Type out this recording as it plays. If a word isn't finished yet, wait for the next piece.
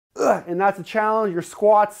and that's a challenge. Your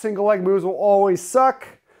squats, single leg moves will always suck.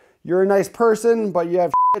 You're a nice person, but you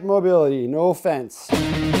have shit mobility. No offense.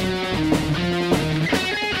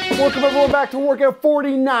 Welcome everyone back to workout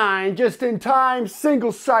 49, just in time,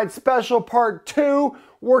 single side special part 2.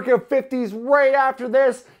 Workout 50s right after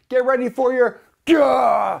this. Get ready for your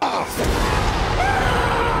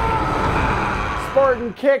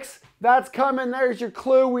Spartan kicks. That's coming. There's your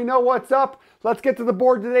clue. We know what's up. Let's get to the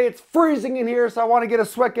board today. It's freezing in here, so I want to get a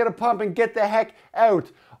sweat, get a pump, and get the heck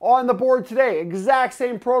out. On the board today, exact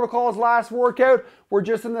same protocol as last workout. We're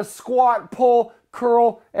just in the squat, pull,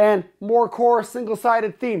 curl, and more core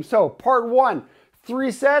single-sided theme. So part 1,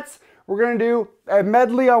 3 sets. We're going to do a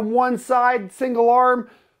medley on one side, single arm,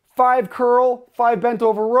 5 curl, 5 bent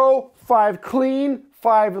over row, 5 clean,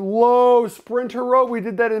 5 low sprinter row. We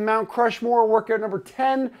did that in Mount Crushmore, workout number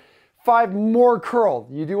 10. 5 more curl.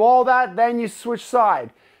 You do all that, then you switch side.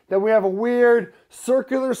 Then we have a weird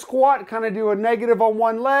circular squat, kind of do a negative on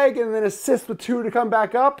one leg and then assist with 2 to come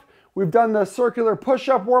back up. We've done the circular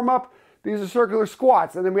push-up warm-up. These are circular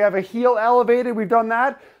squats. And then we have a heel elevated. We've done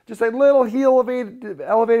that. Just a little heel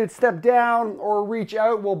elevated step down or reach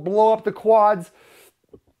out will blow up the quads.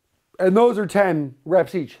 And those are 10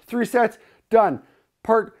 reps each. 3 sets, done.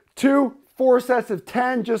 Part 2, 4 sets of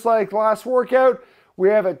 10, just like last workout. We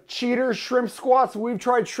have a cheater shrimp squat. So we've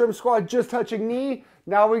tried shrimp squat just touching knee.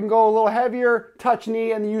 Now we can go a little heavier, touch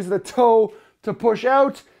knee, and use the toe to push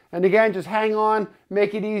out. And again, just hang on,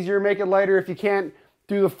 make it easier, make it lighter if you can't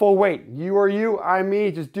do the full weight. You are you, I'm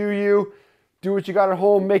me, just do you. Do what you got at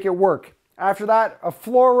home, make it work. After that, a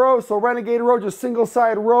floor row, so Renegade Row, just single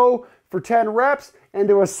side row for 10 reps, and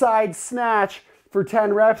do a side snatch for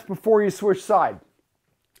 10 reps before you switch side.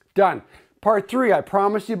 Done. Part 3, I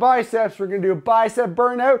promised you biceps. We're gonna do a bicep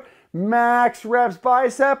burnout, max reps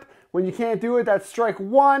bicep. When you can't do it, that's strike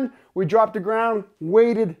 1. We drop to ground,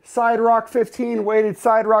 weighted side rock 15, weighted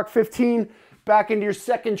side rock 15. Back into your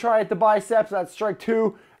second try at the biceps, that's strike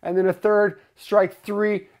 2. And then a third, strike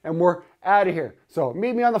 3, and we're out of here. So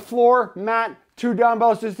meet me on the floor, mat, 2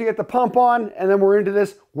 dumbbells just to get the pump on, and then we're into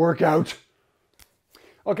this workout.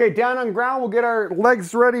 Okay, down on ground, we'll get our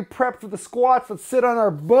legs ready, prepped for the squats. Let's sit on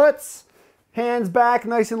our butts, hands back,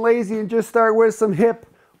 nice and lazy, and just start with some hip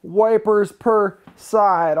wipers per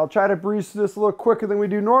side. I'll try to breeze through this a little quicker than we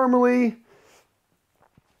do normally.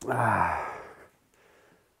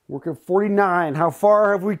 Working 49. How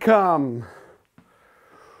far have we come?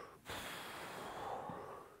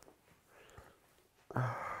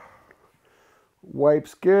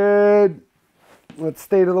 Wipes good. Let's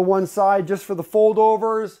stay to the one side just for the fold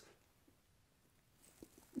overs.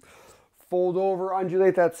 Fold over,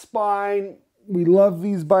 undulate that spine. We love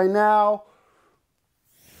these by now.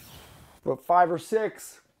 About 5 or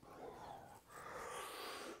 6.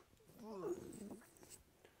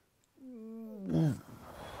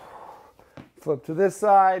 Flip to this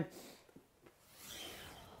side.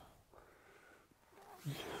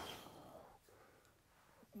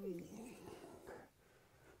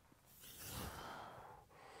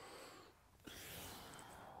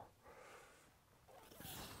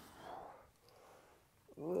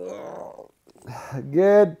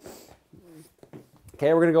 Good.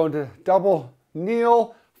 Okay, we're going to go into double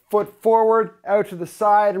kneel, foot forward, out to the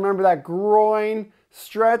side. Remember that groin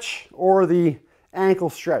stretch or the ankle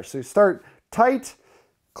stretch. So you start tight,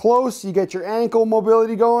 close, you get your ankle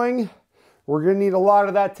mobility going. We're going to need a lot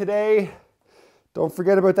of that today. Don't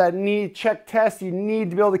forget about that knee check test. You need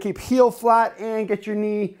to be able to keep heel flat and get your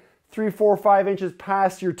knee 3, 4, 5 inches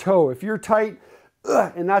past your toe. If you're tight,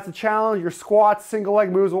 and that's a challenge, your squats, single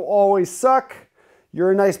leg moves will always suck.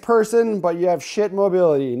 You're a nice person, but you have shit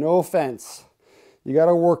mobility. No offense. You got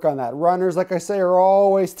to work on that. Runners, like I say, are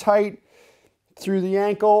always tight through the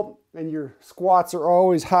ankle, and your squats are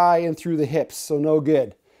always high and through the hips, so no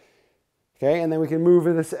good. Okay, and then we can move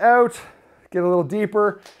this out, get a little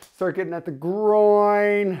deeper, start getting at the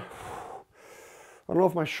groin. I don't know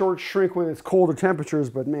if my shorts shrink when it's colder temperatures,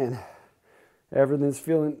 but man, everything's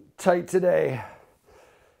feeling tight today.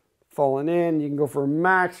 Falling in, you can go for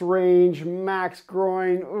max range, max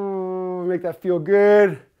groin. Ooh, make that feel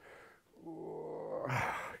good.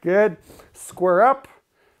 Good. Square up,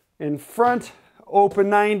 in front, open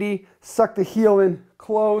 90, suck the heel in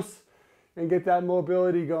close, and get that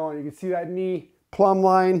mobility going. You can see that knee plumb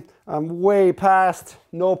line. I'm way past,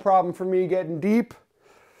 no problem for me getting deep.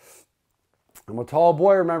 I'm a tall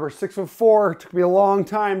boy, remember, 6'4". It took me a long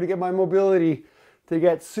time to get my mobility to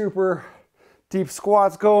get super deep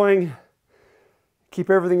squats going. Keep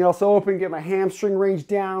everything else open, get my hamstring range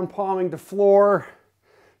down, palming to floor.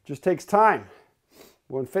 Just takes time.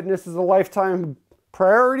 When fitness is a lifetime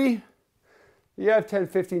priority, You have 10,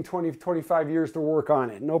 15, 20, 25 years to work on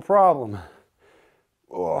it. No problem.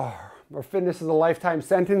 Oh, our fitness is a lifetime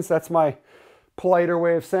sentence. That's my politer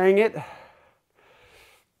way of saying it.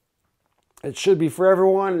 It should be for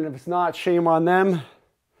everyone, and if it's not, shame on them.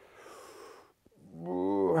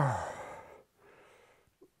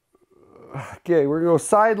 Okay, we're gonna go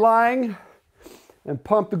side lying and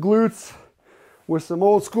pump the glutes with some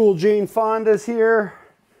old school Jane Fondas here.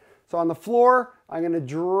 So on the floor, I'm gonna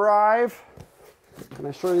drive. Can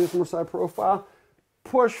I show you this more side profile?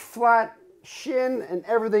 Push flat shin and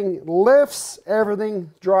everything lifts,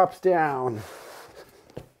 everything drops down.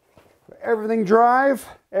 Everything drive,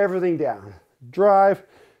 everything down. Drive,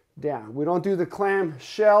 down. We don't do the clam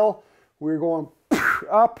shell. We're going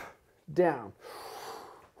up, down.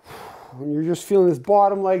 When you're just feeling this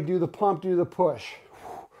bottom leg, do the pump, do the push.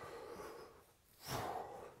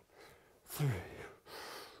 3,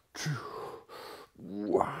 2,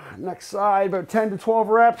 1. Next side, about 10 to 12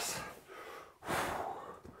 reps.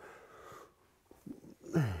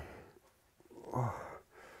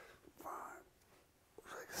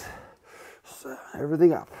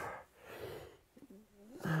 Everything up.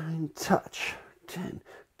 9, touch. 10,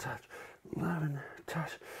 touch. 11,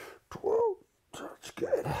 touch. 12, touch.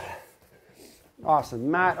 Good.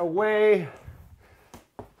 Awesome. Mat away.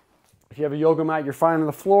 If you have a yoga mat, you're fine on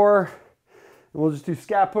the floor. And we'll just do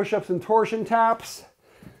scap push-ups and torsion taps.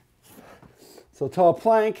 So tall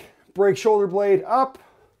plank, break shoulder blade up.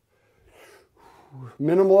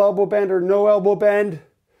 Minimal elbow bend or no elbow bend.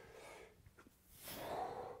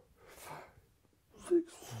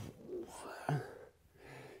 6, 7,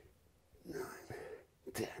 9,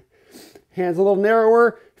 10. Hands a little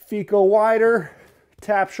narrower, feet go wider.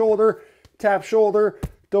 Tap shoulder, tap shoulder.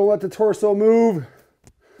 Don't let the torso move.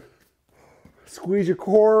 Squeeze your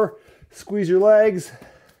core, squeeze your legs.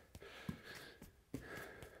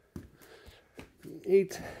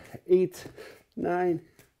 8, 8, 9,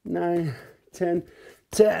 9, 10,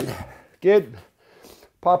 10. Good.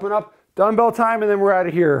 Popping up, dumbbell time, and then we're out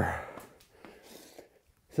of here.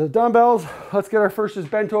 So dumbbells, let's get our first is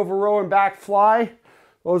bent over row and back fly.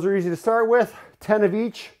 Those are easy to start with, 10 of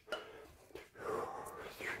each.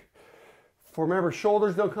 4, remember,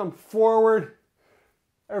 shoulders don't come forward.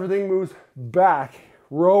 Everything moves back.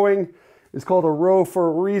 Rowing is called a row for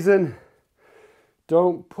a reason.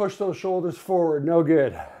 Don't push those shoulders forward, no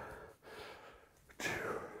good. 2,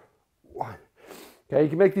 1. Okay, you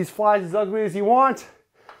can make these flies as ugly as you want,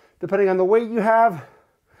 depending on the weight you have.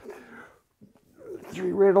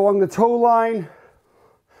 3, right along the toe line.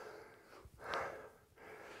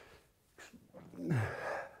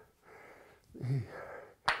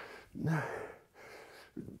 9,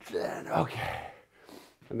 10, okay.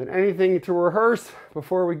 And then anything to rehearse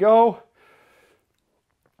before we go,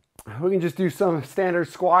 we can just do some standard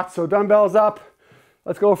squats. So dumbbells up,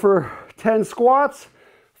 let's go for 10 squats,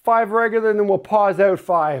 5 regular, and then we'll pause out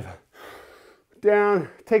 5. Down,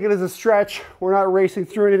 take it as a stretch. We're not racing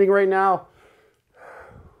through anything right now.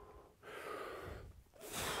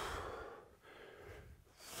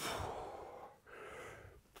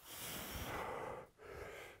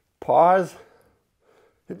 Pause,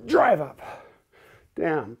 drive up,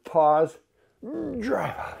 down, pause,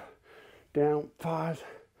 drive up, down, pause,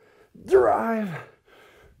 drive,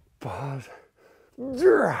 pause,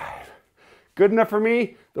 drive. Good enough for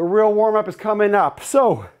me. The real warm-up is coming up.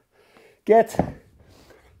 So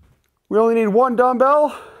we only need 1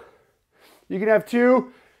 dumbbell. You can have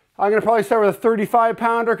 2. I'm gonna probably start with a 35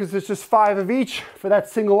 pounder because it's just 5 of each for that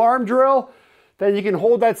single arm drill. Then you can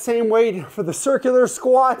hold that same weight for the circular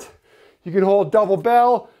squat. You can hold double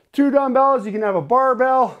bell, 2 dumbbells. You can have a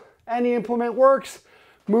barbell. Any implement works.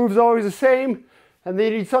 Move's always the same. And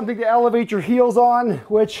then you need something to elevate your heels on,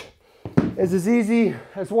 which is as easy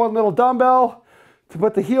as 1 little dumbbell to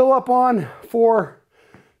put the heel up on for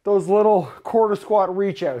those little quarter squat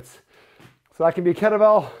reach outs. So that can be a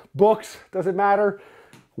kettlebell, books, doesn't matter.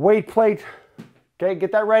 Weight plate. Okay,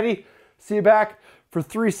 get that ready. See you back for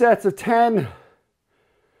 3 sets of 10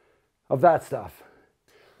 of that stuff.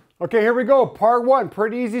 Okay, here we go. Part 1,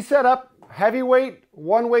 pretty easy setup. Heavy weight,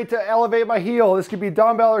 1 weight to elevate my heel. This could be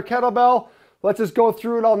dumbbell or kettlebell. Let's just go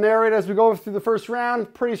through it. I'll narrate as we go through the first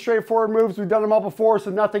round. Pretty straightforward moves. We've done them all before,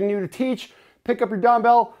 so nothing new to teach. Pick up your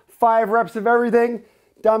dumbbell, 5 reps of everything.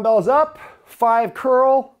 Dumbbells up, 5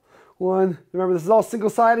 curl. 1, remember this is all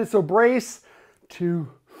single-sided, so brace. 2,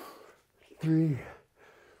 3,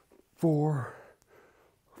 4,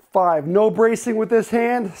 5. No bracing with this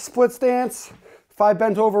hand. Split stance. 5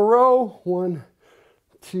 bent over row. 1,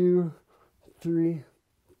 2, 3,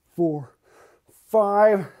 4,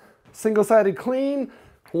 5. Single-sided clean.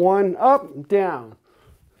 1 up, down.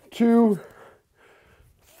 2,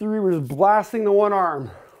 3, we're just blasting the one arm.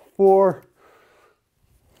 4,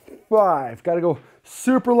 5. Got to go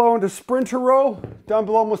super low into sprinter row.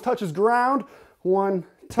 Dumbbell almost touches ground. 1,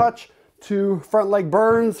 touch. 2, front leg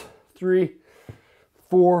burns. 3,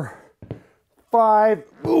 4, 5.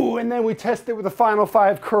 Ooh, and then we test it with the final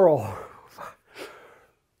 5 curl.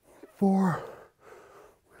 4,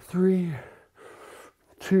 3,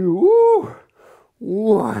 2,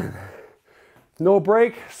 1. No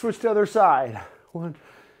break, switch to the other side. 1,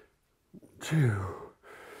 2,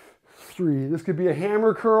 3. This could be a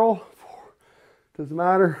hammer curl. 4, doesn't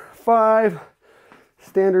matter. 5,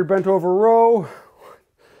 standard bent over row. 1,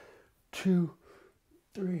 2,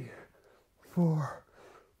 3, 4,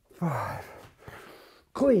 5.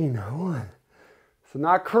 Clean. 1. So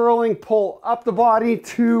not curling, pull up the body.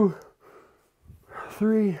 2,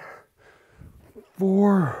 3,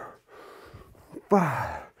 4,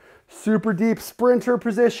 5. Super deep sprinter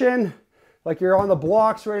position, like you're on the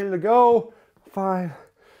blocks ready to go. 5,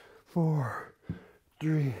 4,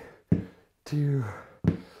 3, 2,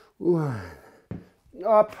 1.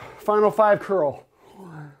 Up, final 5 curl.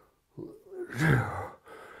 1, 2,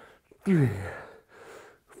 3,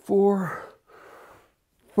 4,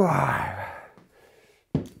 5.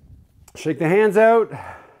 Shake the hands out.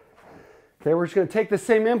 Okay, we're just gonna take the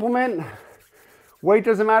same implement. Weight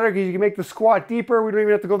doesn't matter because you can make the squat deeper. We don't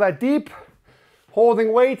even have to go that deep.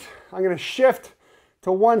 Holding weight, I'm gonna shift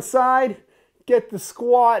to one side, get the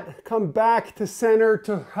squat, come back to center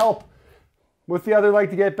to help with the other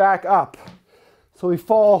leg to get back up. So we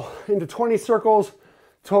fall into 20 circles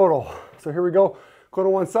total. So here we go. Go to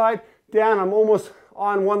one side, down, I'm almost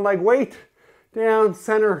on one leg weight, down,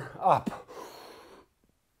 center, up.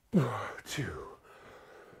 2,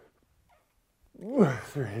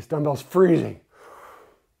 3, this dumbbell's freezing.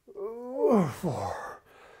 4,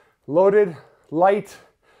 loaded, light,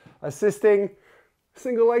 assisting,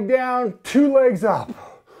 single leg down, 2 legs up.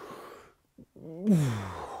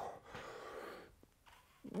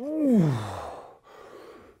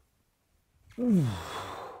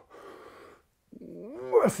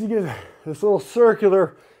 So you get this little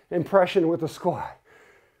circular impression with the squat.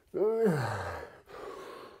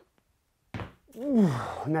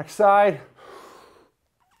 Next side.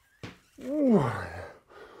 1,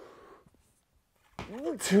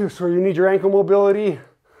 2, so you need your ankle mobility.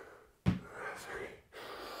 3,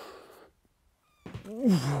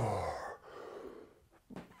 4,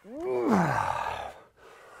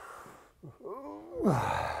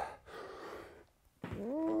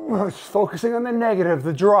 5. Just focusing on the negative,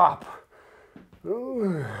 the drop.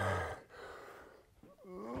 9.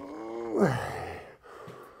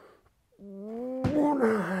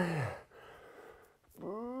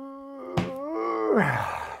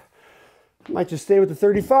 Might just stay with the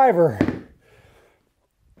 35er.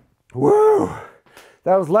 Woo!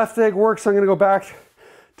 That was left leg work, so I'm gonna go back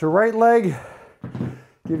to right leg.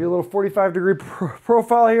 Give you a little 45-degree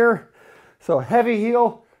profile here. So heavy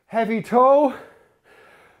heel, heavy toe.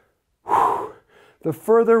 Whew. The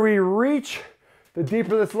further we reach, the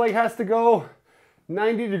deeper this leg has to go.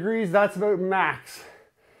 90 degrees, that's about max.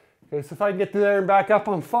 Okay, so if I can get to there and back up,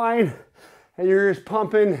 I'm fine. And you're just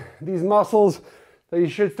pumping these muscles that you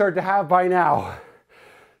should start to have by now.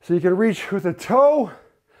 So you can reach with a toe,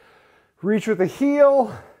 reach with a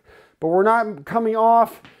heel, but we're not coming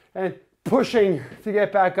off and pushing to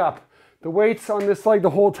get back up. The weight's on this leg the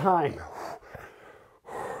whole time.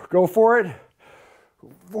 Go for it.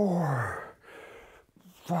 4,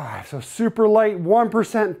 5. So super light,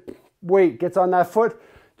 1% weight gets on that foot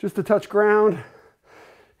just to touch ground.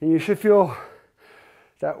 And you should feel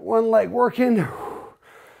that one leg working.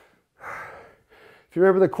 If you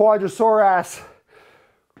remember the quadriceps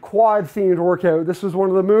quad themed workout, this was one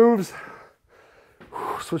of the moves.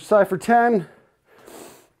 Switch side for 10.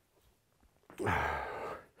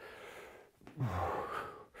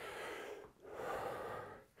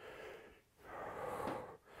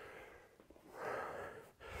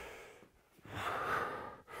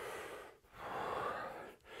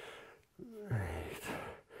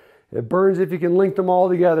 It burns if you can link them all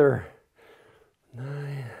together.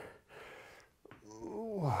 9,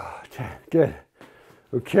 10, good.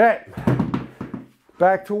 Okay,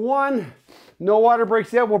 back to 1. No water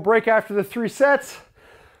breaks yet, we'll break after the 3 sets.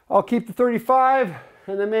 I'll keep the 35,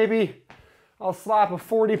 and then maybe I'll slap a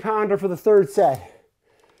 40-pounder for the 3rd set.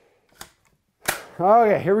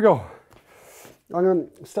 Okay, here we go. I'm gonna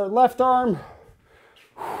start left arm.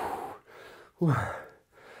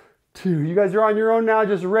 2, you guys are on your own now,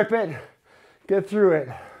 just rip it, get through it.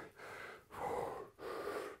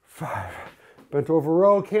 5, bent over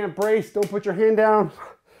row, can't brace, don't put your hand down.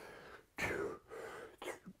 2,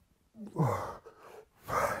 4,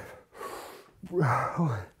 5.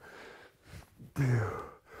 1, 2,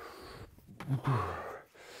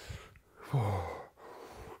 4,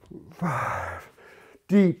 5.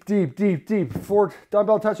 Deep, deep, deep, deep. 4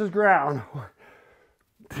 dumbbell touches ground. 1,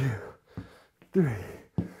 2, 3,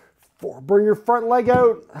 4. Bring your front leg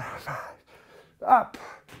out. 5. Up.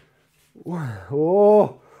 1.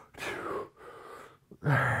 Oh. 2.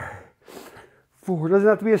 4. Doesn't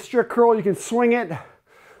have to be a strict curl. You can swing it.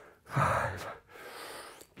 5.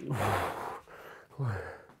 1,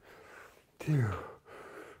 2,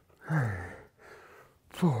 3,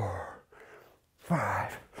 4,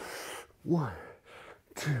 5. 1,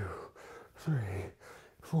 2, 3,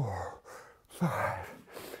 4, 5.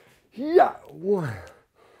 Yeah. 1,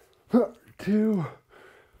 2,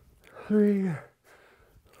 3,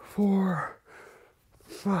 4,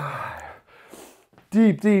 5.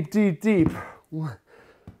 Deep, deep, deep, deep. 1,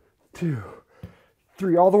 2,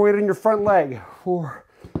 3. All the weight on your front leg. 4.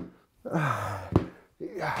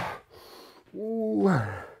 1,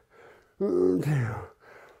 2,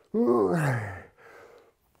 3,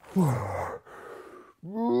 4.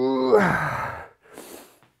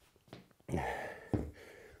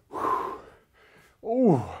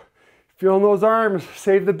 Ooh, feeling those arms.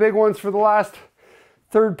 Save the big ones for the last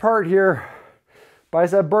third part here.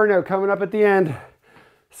 Bicep burnout coming up at the end.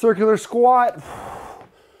 Circular squat.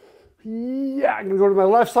 Yeah, I'm gonna go to my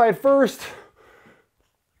left side first.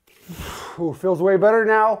 Ooh, feels way better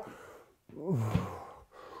now.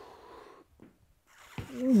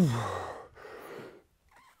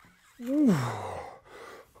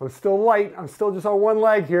 I'm still light. I'm still just on one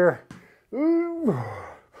leg here.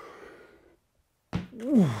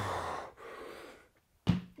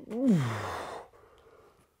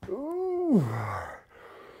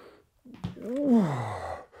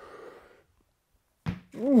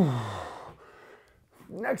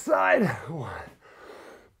 Next side. 1.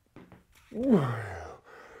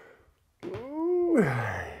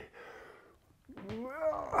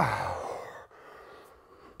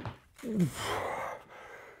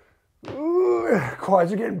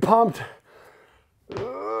 Quads are getting pumped.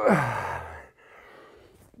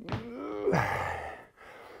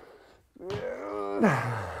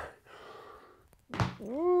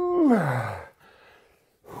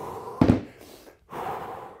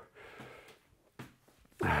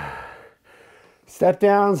 Step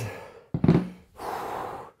downs.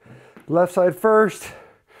 Left side first.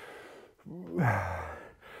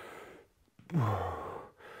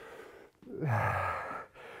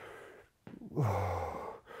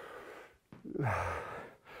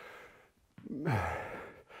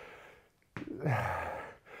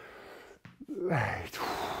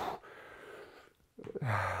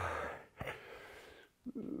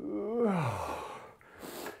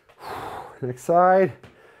 Next side.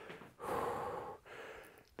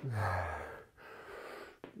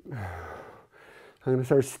 I'm gonna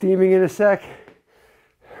start steaming in a sec.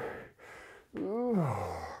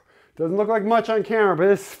 Doesn't look like much on camera, but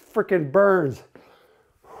this freaking burns.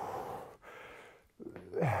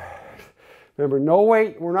 Remember, no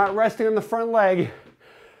weight. We're not resting on the front leg.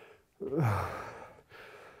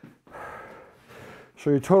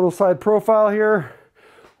 Show you total side profile here.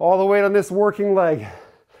 All the weight on this working leg.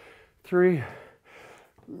 3,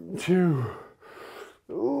 2,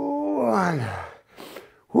 1.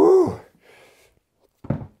 Woo!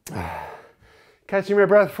 Catching my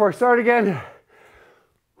breath before I start again.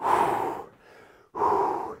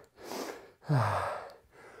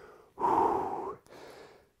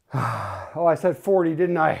 Oh, I said 40,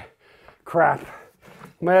 didn't I? Crap.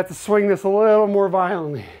 Might have to swing this a little more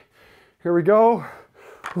violently. Here we go.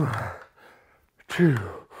 1, 2,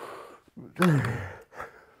 3,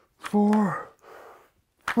 4,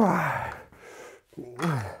 5.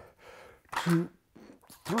 1, 2,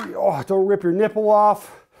 3. Oh, don't rip your nipple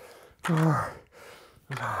off. 4,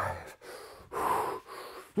 5.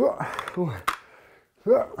 1,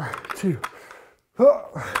 2,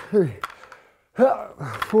 3,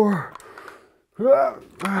 4.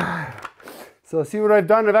 So see what I've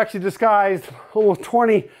done? I've actually disguised almost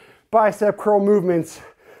 20 bicep curl movements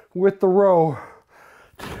with the row.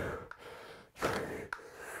 2, 3,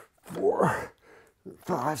 4,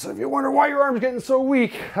 5. So if you wonder why your arm's getting so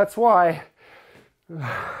weak, that's why.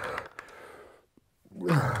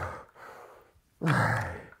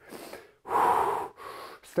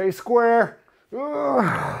 Stay square. Woo.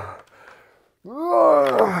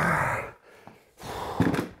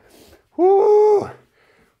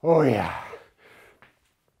 Oh yeah.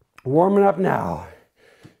 Warming up now.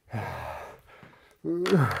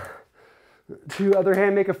 2, other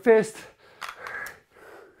hand, make a fist.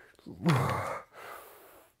 5,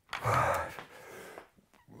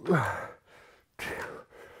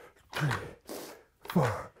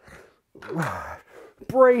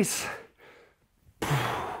 brace.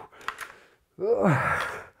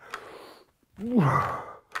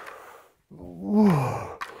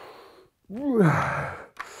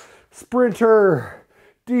 Sprinter,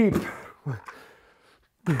 deep.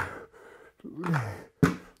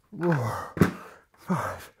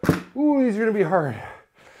 Five. Ooh, these are gonna be hard.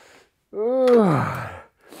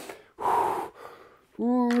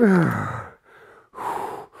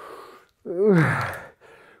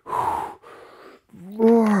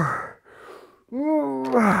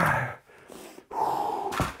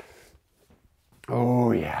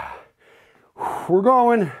 Oh yeah. We're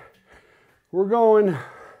going. We're going.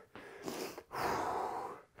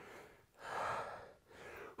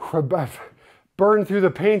 I've burned through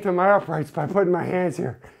the paint on my uprights by putting my hands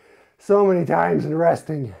here so many times and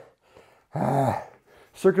resting.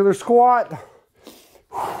 Circular squat.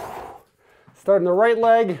 Starting the right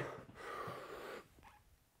leg.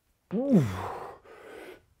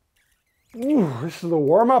 This is the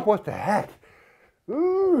warm up. What the heck?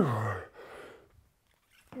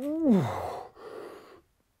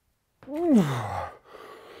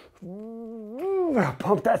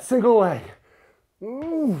 Pump that single leg.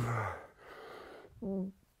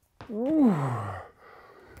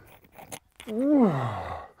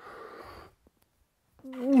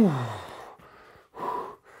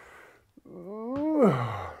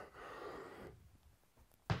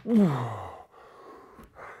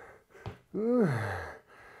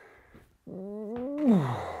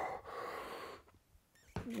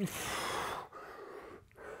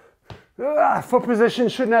 Foot position,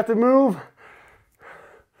 shouldn't have to move.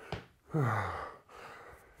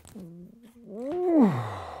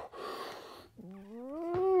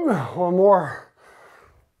 One more.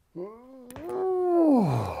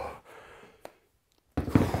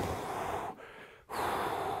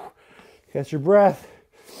 Catch your breath.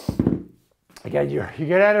 Again, you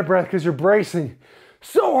get out of breath because you're bracing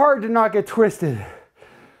so hard to not get twisted.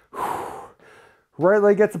 Right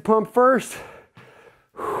leg gets a pump first.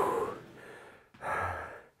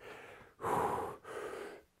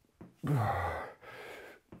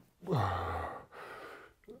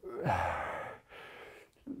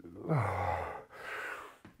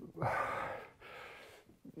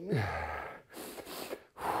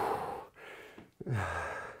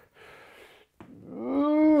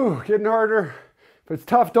 Getting harder. If it's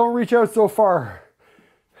tough, don't reach out so far.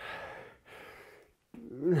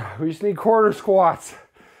 We just need quarter squats.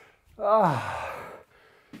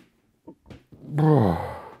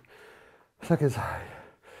 Second side.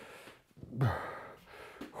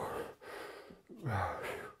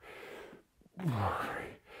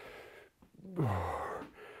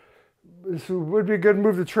 This would be a good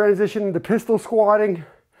move to transition into pistol squatting.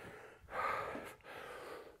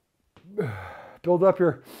 Build up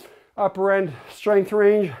your upper end strength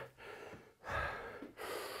range.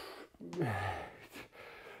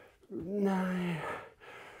 9.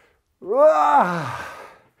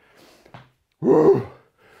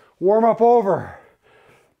 Warm up over.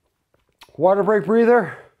 Water break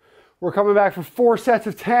breather. We're coming back for 4 sets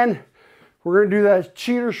of 10. We're gonna do that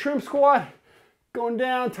cheater shrimp squat. Going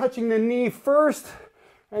down, touching the knee first,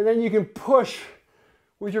 and then you can push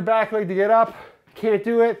with your back leg to get up. Can't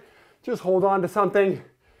do it, just hold on to something.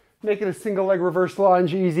 Make it a single leg reverse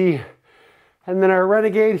lunge, easy. And then our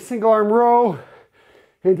Renegade single arm row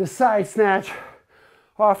into side snatch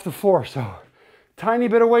off the floor. So tiny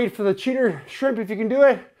bit of weight for the cheater shrimp if you can do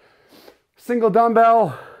it. Single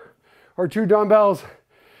dumbbell or 2 dumbbells,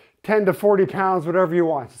 10 to 40 pounds, whatever you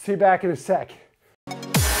want. See you back in a sec.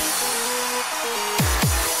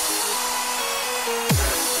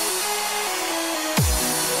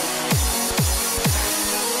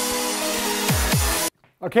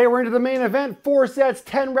 Okay, we're into the main event. 4 sets,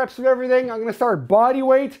 10 reps of everything. I'm gonna start body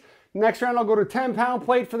weight. Next round, I'll go to 10-pound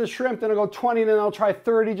plate for the shrimp, then I'll go 20, then I'll try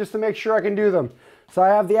 30 just to make sure I can do them. So I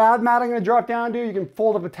have the ab mat I'm gonna drop down to. You can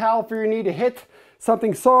fold up a towel for your knee to hit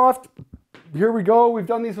something soft. Here we go, we've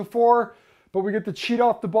done these before, but we get the cheat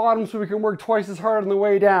off the bottom so we can work twice as hard on the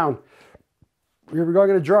way down. Here we go, I'm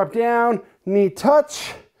gonna drop down, knee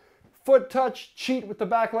touch, foot touch, cheat with the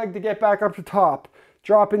back leg to get back up to top.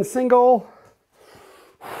 Drop in single.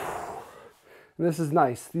 And this is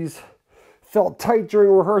nice. These felt tight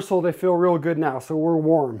during rehearsal. They feel real good now, so we're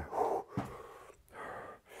warm.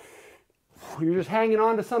 You're just hanging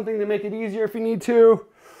on to something to make it easier if you need to.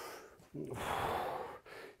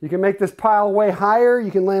 You can make this pile way higher.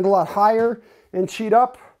 You can land a lot higher and cheat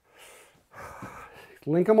up.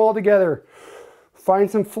 Link them all together.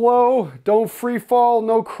 Find some flow. Don't free fall.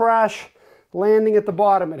 No crash landing at the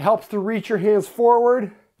bottom. It helps to reach your hands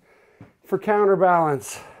forward for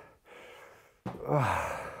counterbalance.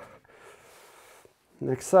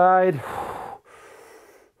 Next side.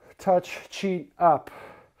 Touch, cheat, up.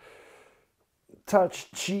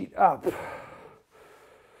 Touch, cheat, up.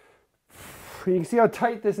 You can see how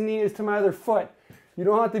tight this knee is to my other foot. You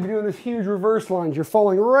don't have to be doing this huge reverse lunge. You're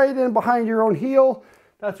falling right in behind your own heel.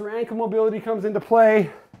 That's where ankle mobility comes into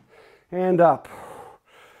play. And up.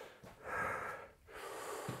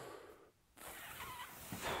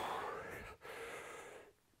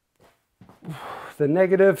 The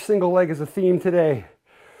negative single leg is a theme today.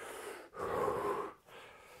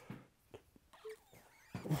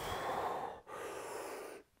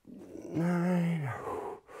 Nine.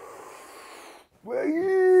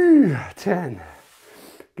 10.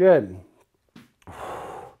 Good.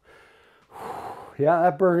 Yeah,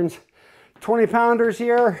 that burns. 20 pounders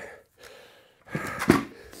here.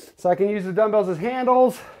 So I can use the dumbbells as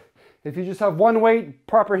handles. If you just have one weight,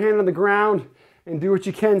 proper hand on the ground, and do what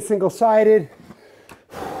you can single-sided.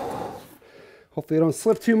 Hopefully you don't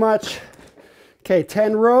slip too much. Okay,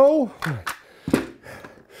 10 row. 1,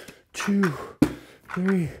 2,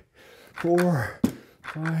 3, 4,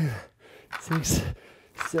 5, 6,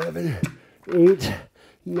 7, 8,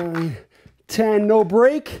 9, 10. No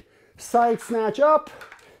break. Side snatch up,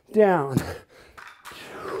 down.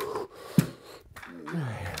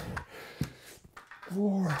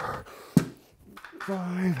 4,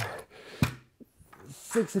 5,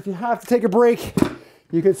 6. If you have to take a break,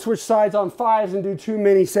 you can switch sides on 5s and do 2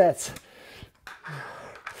 mini sets.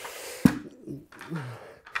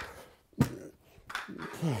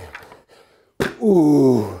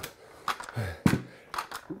 Ooh.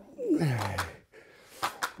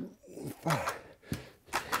 5,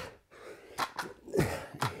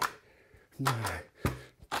 9,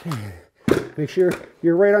 10. Make sure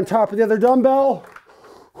you're right on top of the other dumbbell.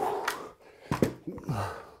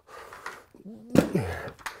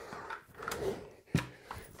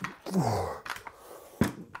 4,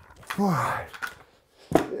 5,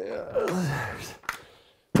 6.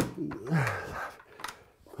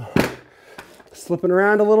 Slipping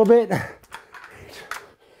around a little bit.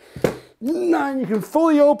 9, you can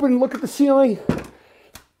fully open, look at the ceiling.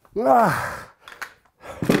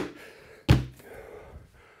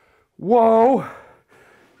 Whoa,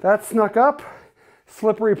 that snuck up.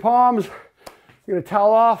 Slippery palms. You're gonna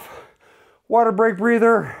towel off. Water break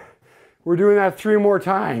breather. We're doing that 3 more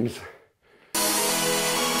times.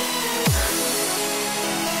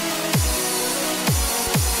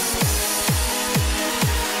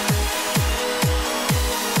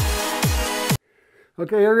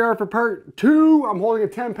 Okay, here we are for part 2. I'm holding a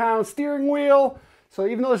 10-pound steering wheel. So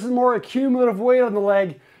even though this is more accumulative weight on the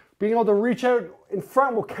leg, being able to reach out in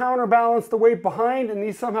front will counterbalance the weight behind, and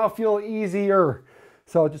these somehow feel easier.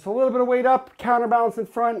 So just a little bit of weight up, counterbalance in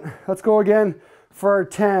front. Let's go again for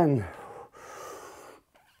 10.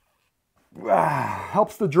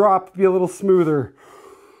 Helps the drop be a little smoother.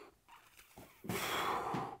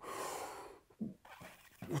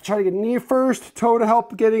 We'll try to get knee first, toe to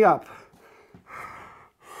help getting up.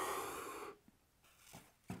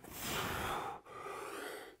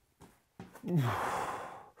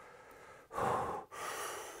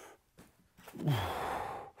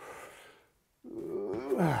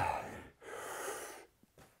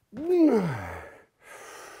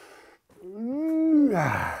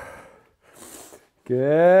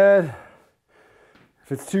 Good.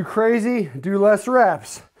 If it's too crazy, do less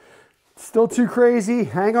reps. Still too crazy,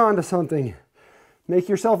 hang on to something. Make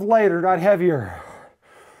yourself lighter, not heavier.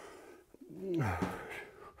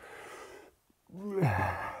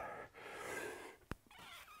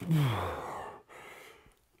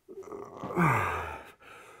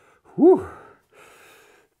 Whew.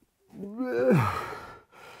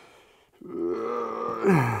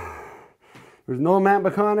 There's no Matt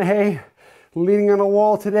McConaughey leaning on a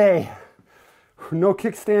wall today. No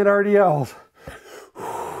kickstand RDLs.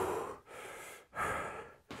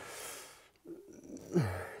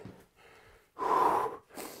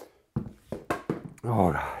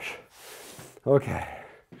 Oh gosh. Okay.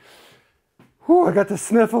 Whew, I got the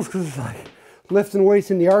sniffles because it's like lifting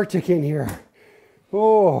weights in the Arctic in here.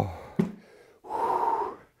 Oh.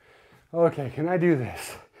 Whew. Okay, can I do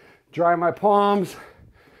this? Dry my palms.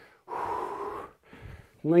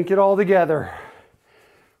 Link it all together.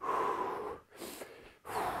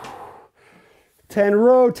 10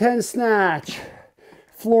 row, 10 snatch.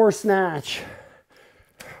 Floor snatch.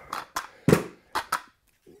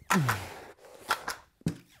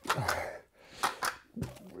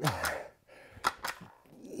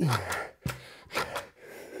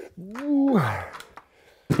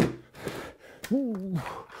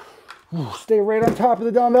 Stay right on top of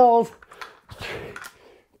the dumbbells.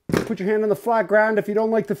 put your hand on the flat ground if you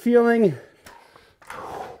don't like the feeling.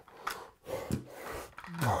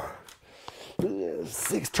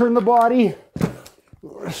 6, turn the body.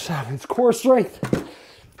 7, it's core strength.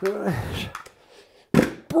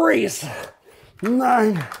 Brace.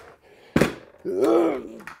 9,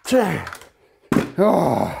 10.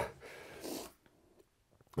 Oh.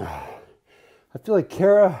 I feel like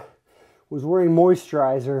Kara was wearing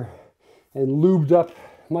moisturizer and lubed up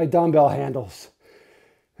my dumbbell handles.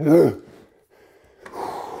 You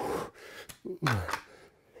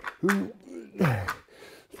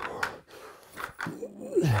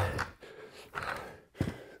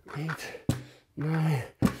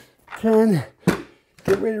can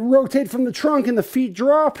get ready to rotate from the trunk and the feet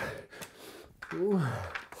drop.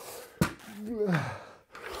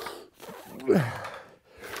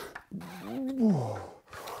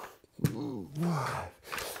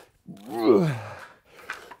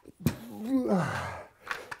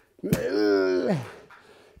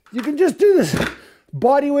 You can just do this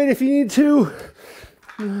body weight if you need to.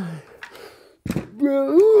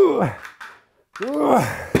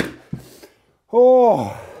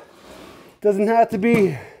 Oh, doesn't have to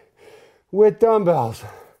be with dumbbells.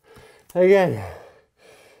 Again,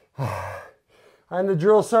 I'm the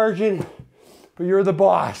drill sergeant, but you're the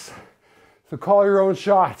boss. So call your own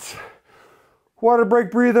shots. Water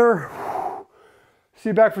break, breather. See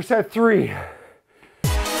you back for set 3.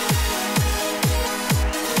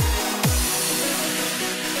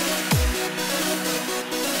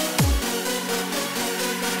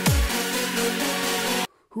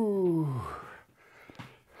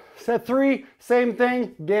 Set 3, same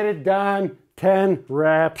thing, get it done, 10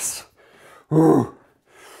 reps. Yeah.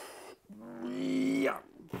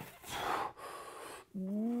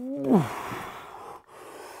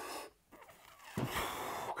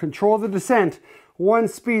 Control the descent, 1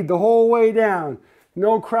 speed the whole way down.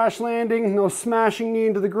 No crash landing, no smashing knee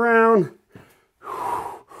into the ground.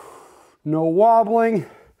 No wobbling,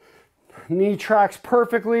 knee tracks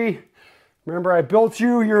perfectly. Remember, I built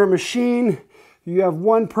you, you're a machine. You have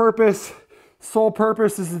one purpose, sole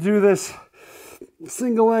purpose is to do this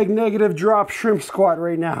single leg negative drop shrimp squat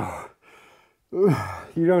right now. You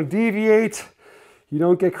don't deviate, you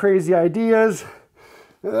don't get crazy ideas.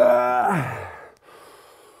 You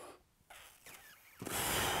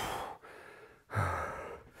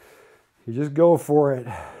just go for it.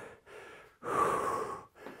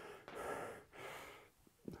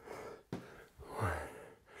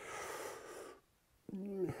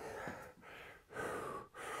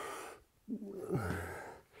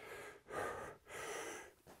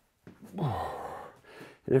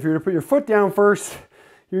 And if you're to put your foot down first,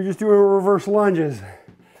 you're just doing reverse lunges.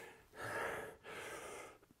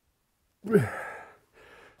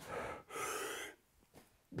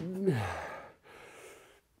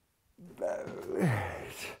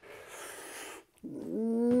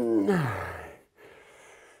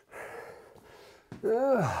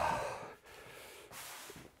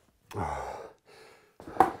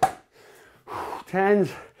 Tens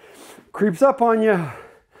creeps up on you.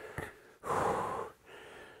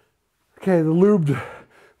 Okay, the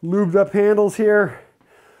lubed up handles here.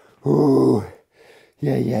 Ooh,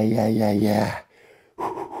 yeah.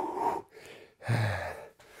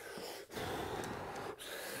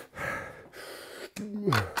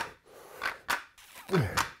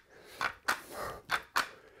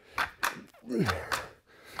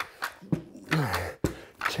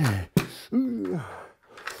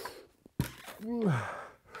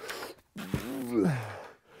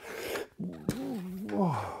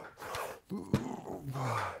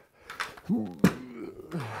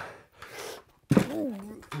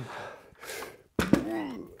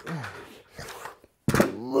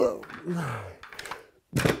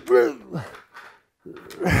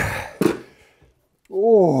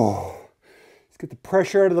 Oh, let's get the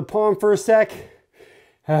pressure out of the palm for a sec.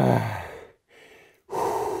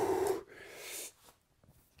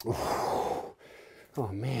 Oh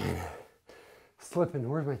man, slipping.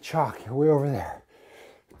 Where's my chalk? You're way over there.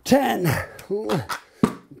 10. 1, 2,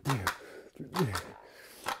 3,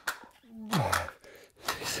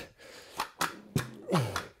 6,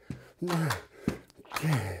 9,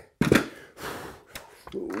 10.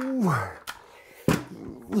 1,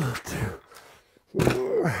 2.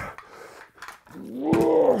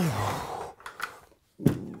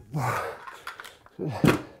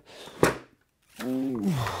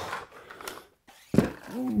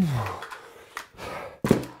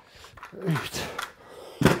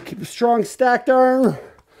 Keep a strong stacked arm.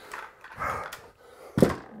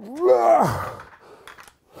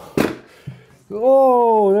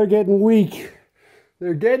 Oh, they're getting weak.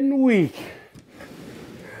 They're getting weak.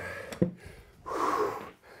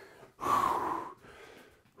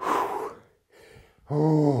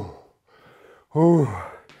 Oh.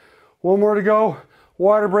 Oh. One more to go.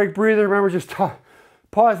 Water break, breather. Remember, just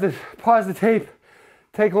pause the tape.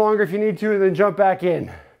 Take longer if you need to, and then jump back in.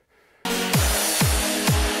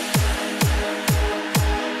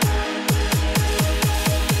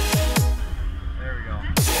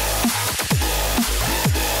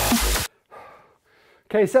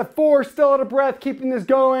 Okay, set 4, still out of breath, keeping this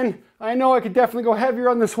going. I know I could definitely go heavier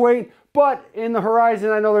on this weight, but in the horizon,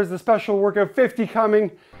 I know there's a special workout 50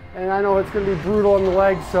 coming, and I know it's gonna be brutal on the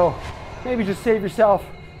legs, so maybe just save yourself,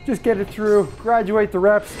 just get it through, graduate the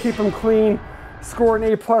reps, keep them clean, score an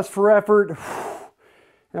A+ for effort,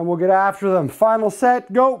 and we'll get after them. Final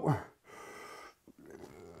set, go.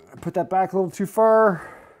 Put that back a little too far.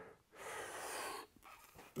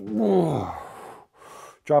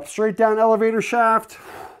 Drop straight down elevator shaft.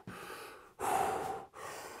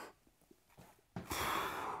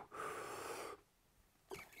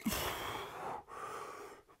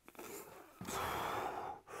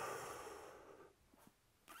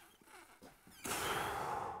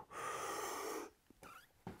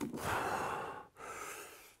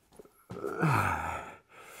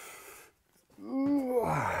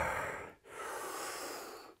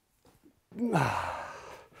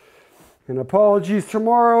 And apologies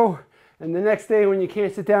tomorrow and the next day when you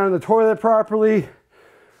can't sit down in the toilet properly.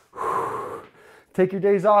 Take your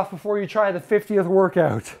days off before you try the 50th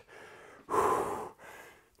workout.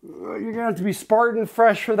 You're gonna have to be Spartan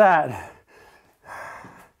fresh for that.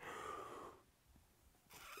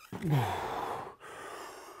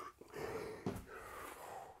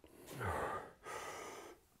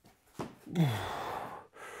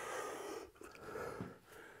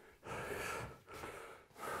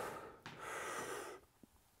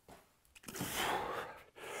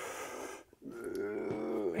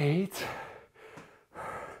 Eight,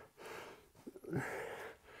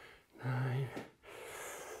 9,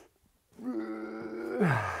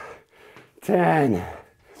 10.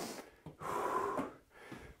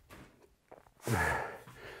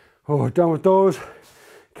 Oh, done with those.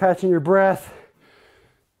 Catching your breath.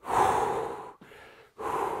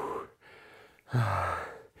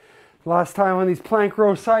 Last time on these plank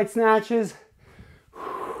row side snatches.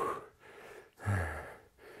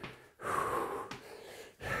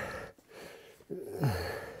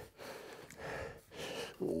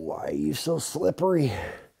 Why are you so slippery?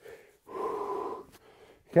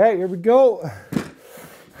 Okay, here we go.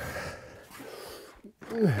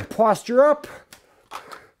 Posture up.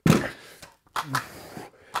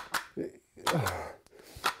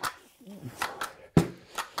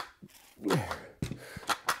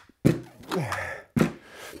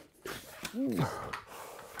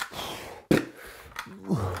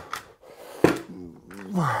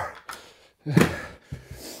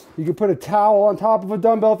 You could put a towel on top of a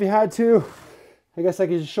dumbbell if you had to. I guess I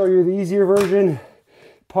could just show you the easier version.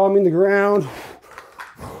 Palming the ground.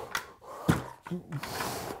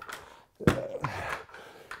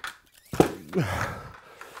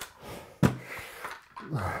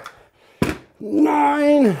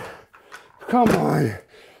 Nine. Come on.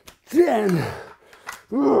 10.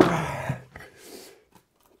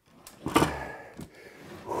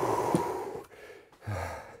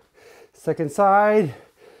 Second side.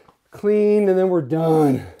 Clean, and then we're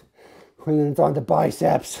done. And then it's on to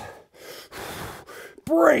biceps.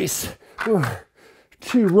 Brace.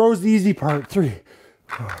 2, rows the easy part. 3.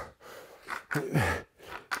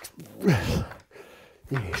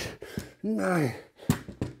 8, 9,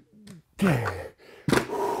 10.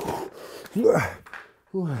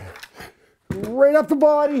 Right up the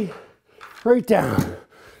body, right down.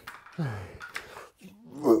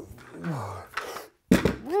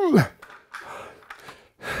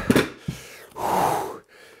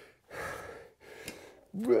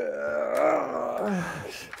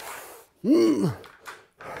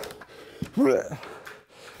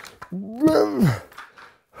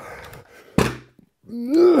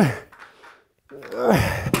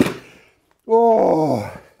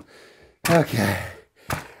 Oh, okay.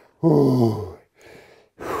 Ooh.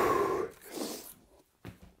 I'm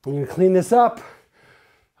gonna clean this up.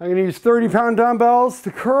 I'm gonna use 30-pound dumbbells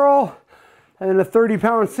to curl, and then a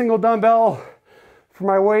 30-pound single dumbbell for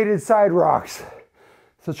my weighted side rocks.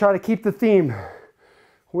 So try to keep the theme.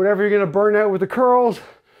 Whatever you're gonna burn out with the curls,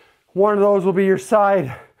 one of those will be your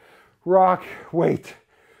side rock weight.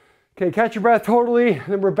 Okay, catch your breath totally, and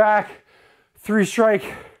then we're back. 3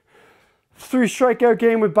 strikeout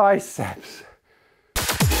game with biceps.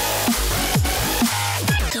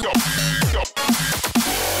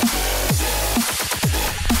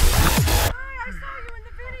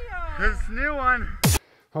 This new one.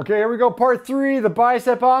 Okay, here we go, part 3, the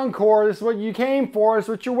bicep encore. This is what you came for, this is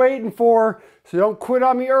what you're waiting for. So don't quit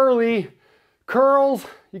on me early. Curls,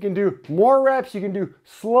 you can do more reps, you can do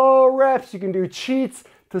slow reps, you can do cheats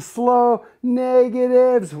to slow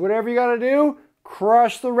negatives. Whatever you gotta do,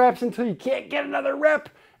 crush the reps until you can't get another rep.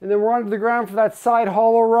 And then we're onto the ground for that side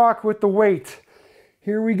hollow rock with the weight.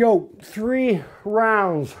 Here we go, 3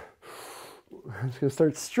 rounds. I'm just gonna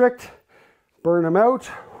start strict, burn them out.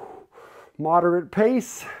 Moderate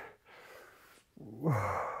pace.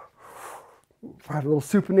 Find a little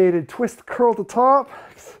supinated twist curl at the top.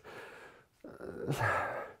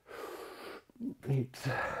 8.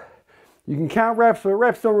 You can count reps, but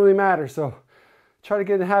reps don't really matter. So try to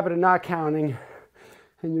get in the habit of not counting,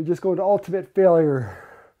 and you're just going to ultimate failure.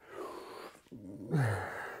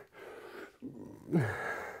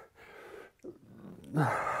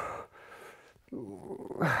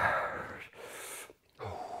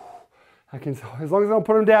 I can, as long as I don't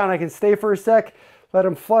put them down, I can stay for a sec, let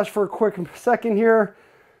them flush for a quick second here,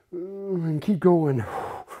 and keep going.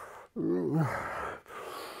 I'm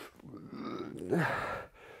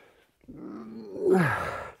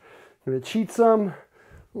gonna cheat some.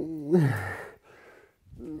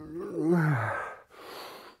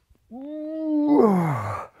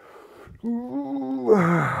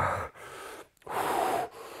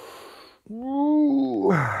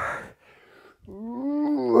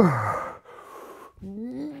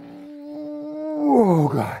 Oh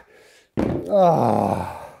God.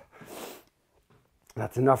 Oh.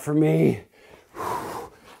 That's enough for me.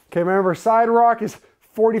 Okay, remember side rock is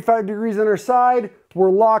 45 degrees on our side.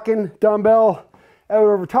 We're locking dumbbell out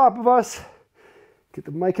over top of us. Get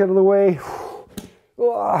the mic out of the way.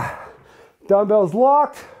 Dumbbell's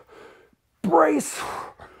locked. Brace.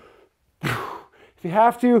 If you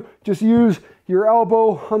have to, just use your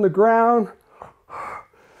elbow on the ground.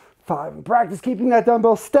 5. Practice keeping that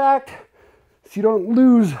dumbbell stacked so you don't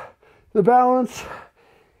lose the balance.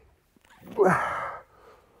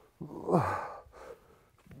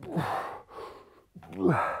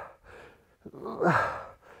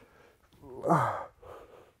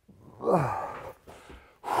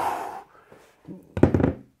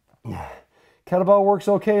 Kettlebell works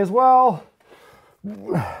okay as well.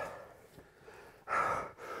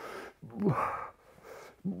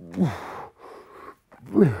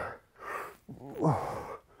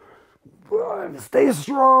 Stay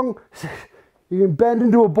strong. You can bend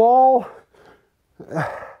into a ball.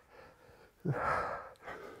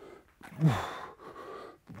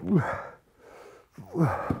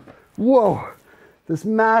 Whoa, this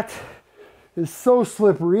mat is so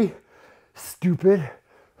slippery. Stupid.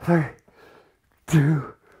 3,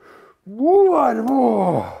 2, 1.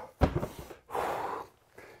 Whoa.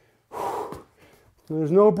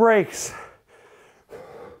 There's no breaks.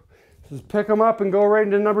 Just pick them up and go right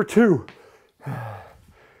into number 2.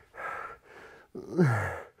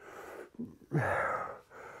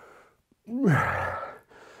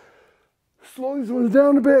 Slow these ones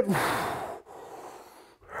down a bit.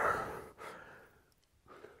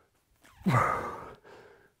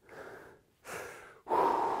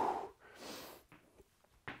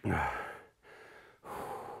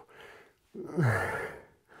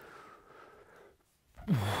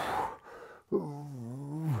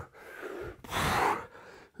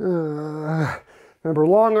 Remember,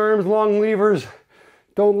 long arms, long levers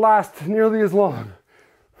don't last nearly as long.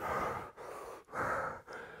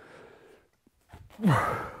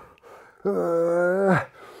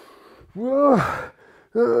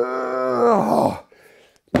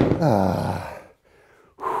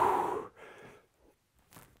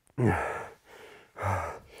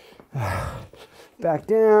 Back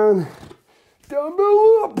down,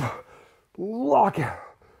 dumbbell up, lock it.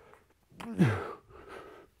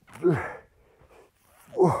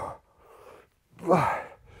 4, 5,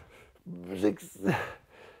 6,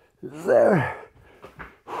 7.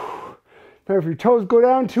 Now if your toes go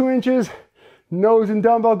down 2 inches, nose and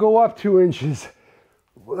dumbbell go up 2 inches.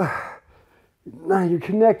 Now you're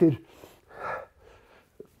connected.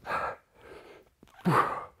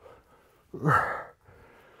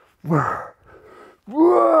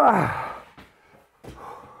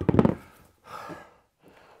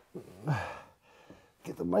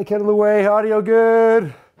 Get the mic out of the way, audio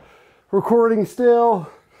good. Recording still,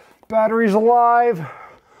 battery's alive.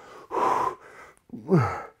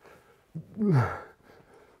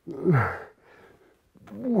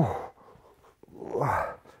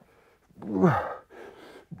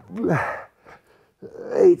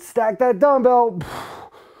 Eight, stack that dumbbell.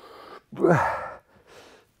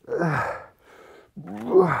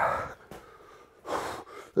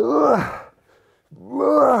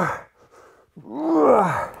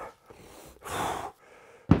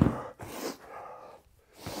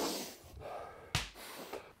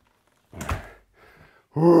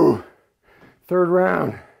 Third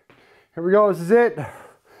round. Here we go, this is it.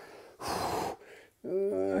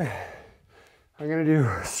 I'm gonna do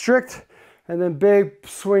strict and then big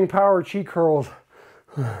swing power cheek curls.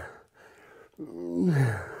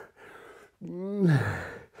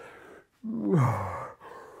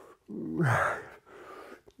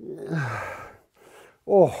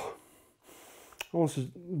 Oh, almost just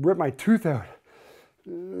ripped my tooth out.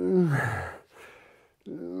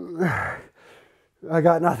 I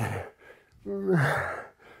got nothing.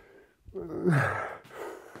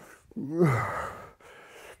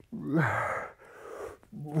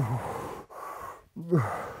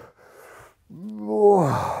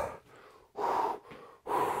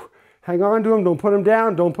 Hang on to him, don't put him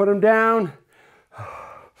down, don't put him down.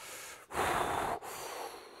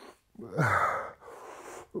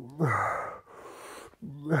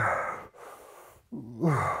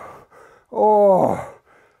 Oh,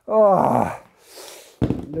 oh,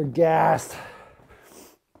 they're gassed.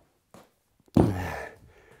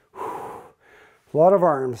 A lot of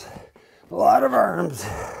arms, a lot of arms.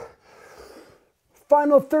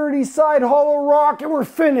 Final 30 side hollow rock and we're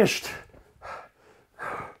finished.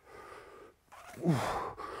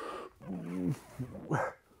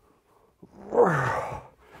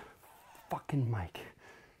 Fucking Mike,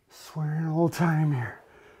 swearing the whole time here.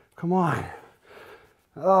 Come on.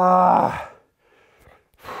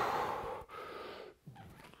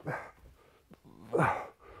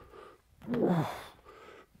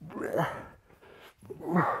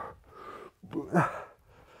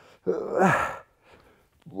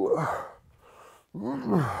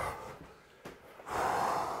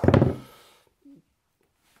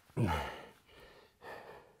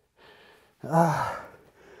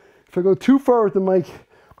 If I go too far with the mic,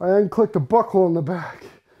 I unclick the buckle in the back.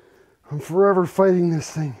 I'm forever fighting this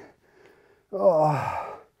thing.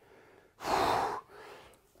 Oh.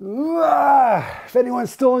 If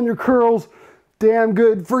anyone's still in your curls, damn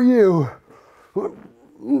good for you.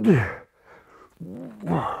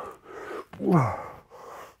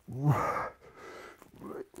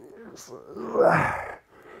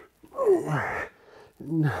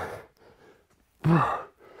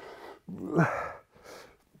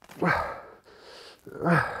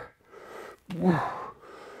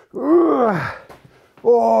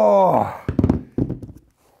 Oh,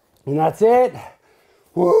 and that's it.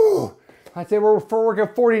 Whoa, that's it. We're for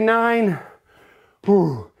workout 49.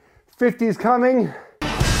 Whew. 50 is coming.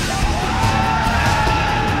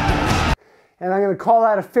 And I'm gonna call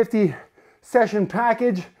that a 50 session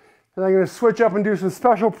package. And I'm gonna switch up and do some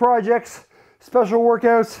special projects, special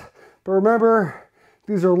workouts. But remember,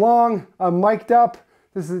 these are long, I'm mic'd up.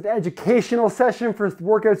 This is an educational session for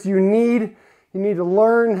workouts you need. You need to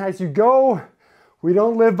learn as you go. We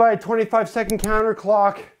don't live by a 25-second counter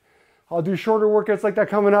clock. I'll do shorter workouts like that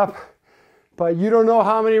coming up, but you don't know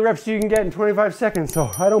how many reps you can get in 25 seconds.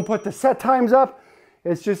 So I don't put the set times up.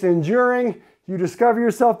 It's just enduring. You discover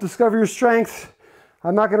yourself, discover your strengths.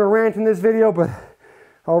 I'm not gonna rant in this video, but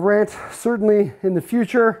I'll rant certainly in the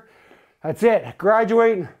future. That's it,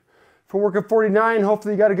 graduate from workout 49.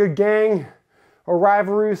 Hopefully you got a good gang or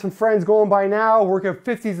rivalry with some friends going by now. Workout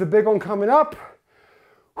 50 is the big one coming up.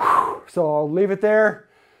 So I'll leave it there.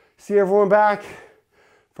 See everyone back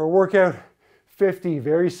for workout 50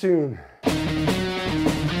 very soon.